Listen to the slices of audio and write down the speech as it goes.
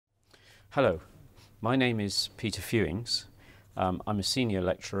Hello, my name is Peter Fewings. I'm a senior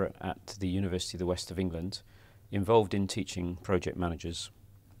lecturer at the University of the West of England, involved in teaching project managers.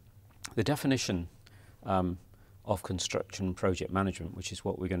 The definition of construction project management, which is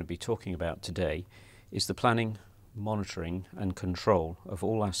what we're going to be talking about today, is the planning, monitoring and control of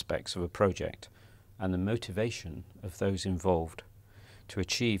all aspects of a project and the motivation of those involved to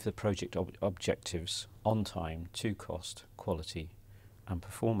achieve the project objectives on time, to cost, quality and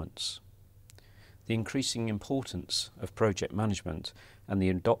performance. The increasing importance of project management and the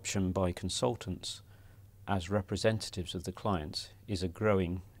adoption by consultants as representatives of the client is a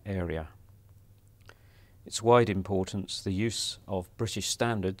growing area. Its wide importance, the use of British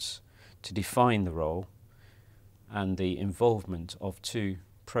standards to define the role, and the involvement of two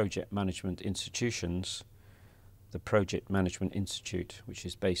project management institutions, the Project Management Institute, which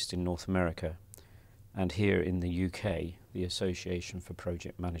is based in North America, and here in the UK, the Association for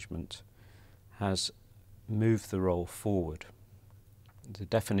Project Management, has moved the role forward. The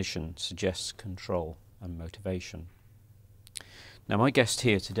definition suggests control and motivation. Now, my guest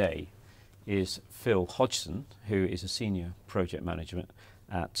here today is Phil Hodgson, who is a senior project manager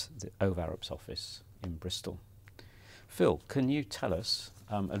at the ARUP's office in Bristol. Phil, can you tell us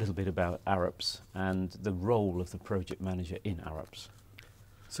a little bit about ARUP's and the role of the project manager in ARUP's?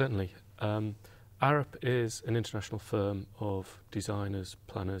 Certainly. ARUP is an international firm of designers,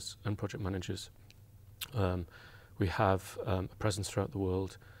 planners and project managers. We have a presence throughout the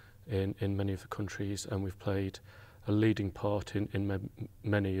world in many of the countries, and we've played a leading part in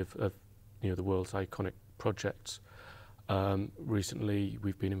many of the world's iconic projects. Recently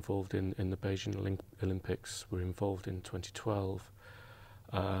we've been involved in the Beijing Olympics. We're involved in 2012.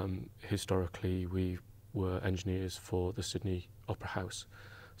 Historically we were engineers for the Sydney Opera House.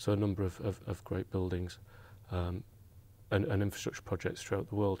 So a number of great buildings and infrastructure projects throughout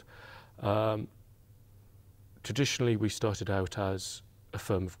the world. Traditionally, we started out as a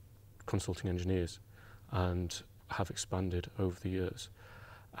firm of consulting engineers and have expanded over the years.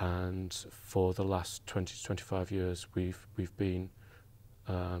 And for the last 20 to 25 years, we've been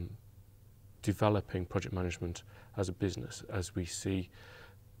developing project management as a business as we see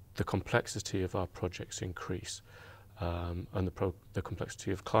the complexity of our projects increase. And the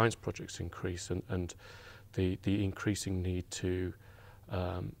complexity of clients' projects increase, and the increasing need to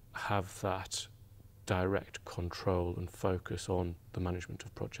have that direct control and focus on the management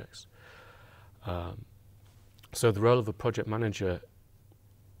of projects. So the role of a project manager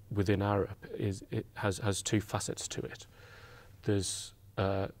within ARUP has two facets to it. There's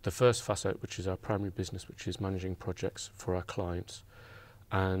the first facet, which is our primary business, which is managing projects for our clients,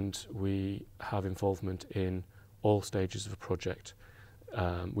 and we have involvement in all stages of a project.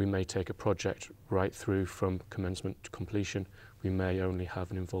 We may take a project right through from commencement to completion. We may only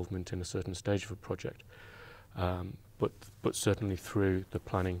have an involvement in a certain stage of a project, but certainly through the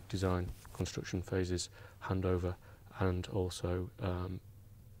planning, design, construction phases, handover, and also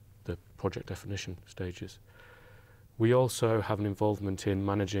the project definition stages. We also have an involvement in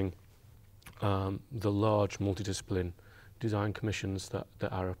managing the large multidiscipline design commissions that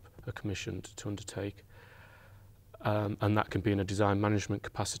ARUP are commissioned to undertake. And that can be in a design management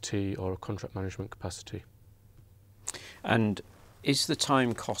capacity or a contract management capacity. And is the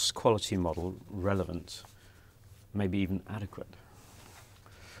time cost quality model relevant, maybe even adequate?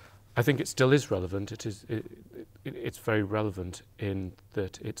 I think it still is relevant. It's very relevant in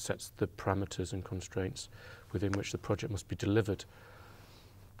that it sets the parameters and constraints within which the project must be delivered.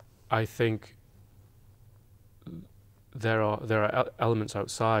 I think there are elements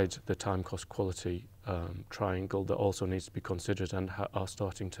outside the time cost quality triangle that also needs to be considered and are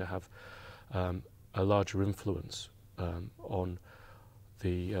starting to have a larger influence on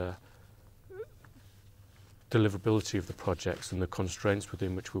the deliverability of the projects and the constraints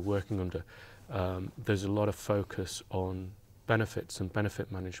within which we're working under. There's a lot of focus on benefits and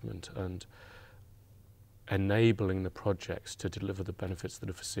benefit management and enabling the projects to deliver the benefits that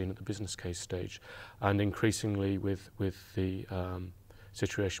are foreseen at the business case stage, and increasingly with the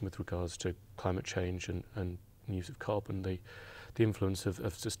situation with regards to climate change and use of carbon, the influence of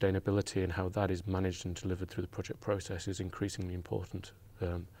sustainability and how that is managed and delivered through the project process is increasingly important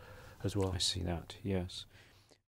as well. I see that, yes.